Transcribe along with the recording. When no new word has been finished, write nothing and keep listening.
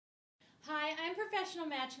professional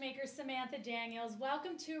matchmaker Samantha Daniels.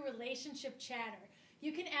 Welcome to Relationship Chatter.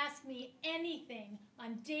 You can ask me anything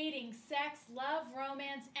on dating, sex, love,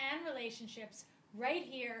 romance, and relationships right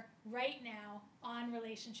here, right now on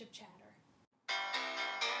Relationship Chatter.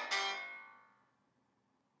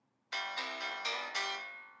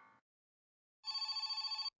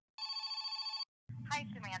 Hi,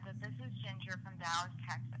 Samantha. This is Ginger from Dallas,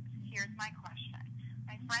 Texas. Here's my question.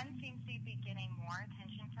 My friend seems to be getting more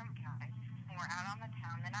attention from guys more out on the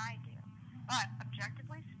town than I do. But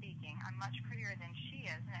objectively speaking, I'm much prettier than she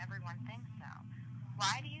is, and everyone thinks so.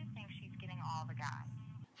 Why do you think she's getting all the guys?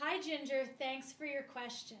 Hi, Ginger. Thanks for your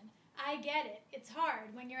question. I get it. It's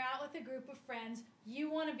hard. When you're out with a group of friends,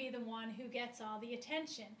 you want to be the one who gets all the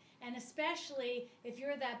attention. And especially if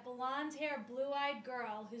you're that blonde hair, blue-eyed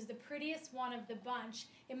girl who's the prettiest one of the bunch,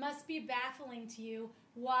 it must be baffling to you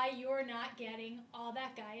why you're not getting all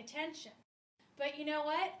that guy attention. But you know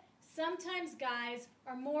what? Sometimes guys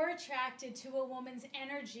are more attracted to a woman's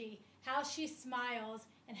energy, how she smiles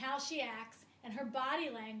and how she acts, and her body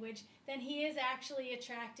language than he is actually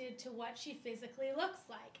attracted to what she physically looks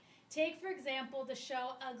like. Take, for example, the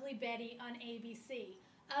show Ugly Betty on ABC.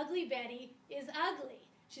 Ugly Betty is ugly.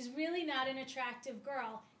 She's really not an attractive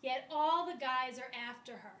girl, yet all the guys are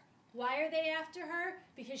after her. Why are they after her?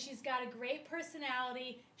 Because she's got a great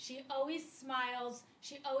personality, she always smiles,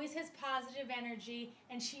 she always has positive energy,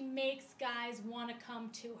 and she makes guys want to come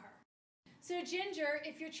to her. So Ginger,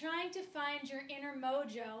 if you're trying to find your inner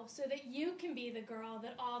mojo so that you can be the girl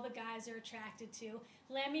that all the guys are attracted to,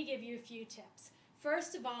 let me give you a few tips.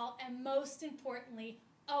 First of all, and most importantly,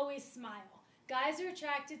 always smile. Guys are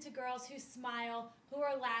attracted to girls who smile, who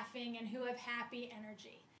are laughing, and who have happy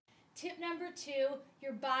energy. Tip number 2,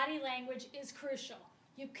 your body language is crucial.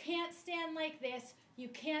 You can't stand like this, you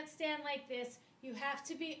can't stand like this. You have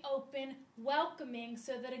to be open, welcoming,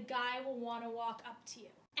 so that a guy will want to walk up to you.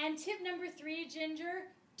 And tip number 3, Ginger,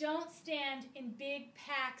 don't stand in big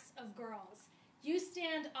packs of girls. You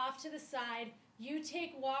stand off to the side, you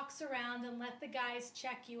take walks around and let the guys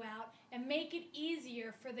check you out and make it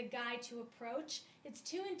easier for the guy to approach. It's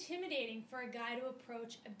too intimidating for a guy to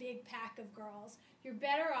approach a big pack of girls. You're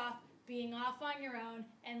better off being off on your own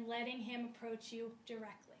and letting him approach you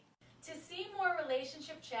directly. To see more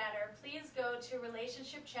relationship chatter, please go to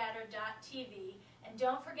relationshipchatter.tv and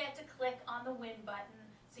don't forget to click on the win button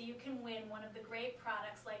so you can win one of the great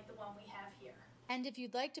products like the one we have here. And if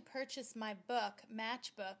you'd like to purchase my book,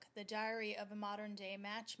 Matchbook, The Diary of a Modern Day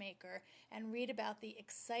Matchmaker, and read about the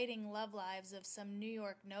exciting love lives of some New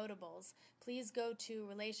York notables, please go to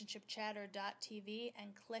relationshipchatter.tv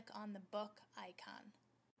and click on the book icon.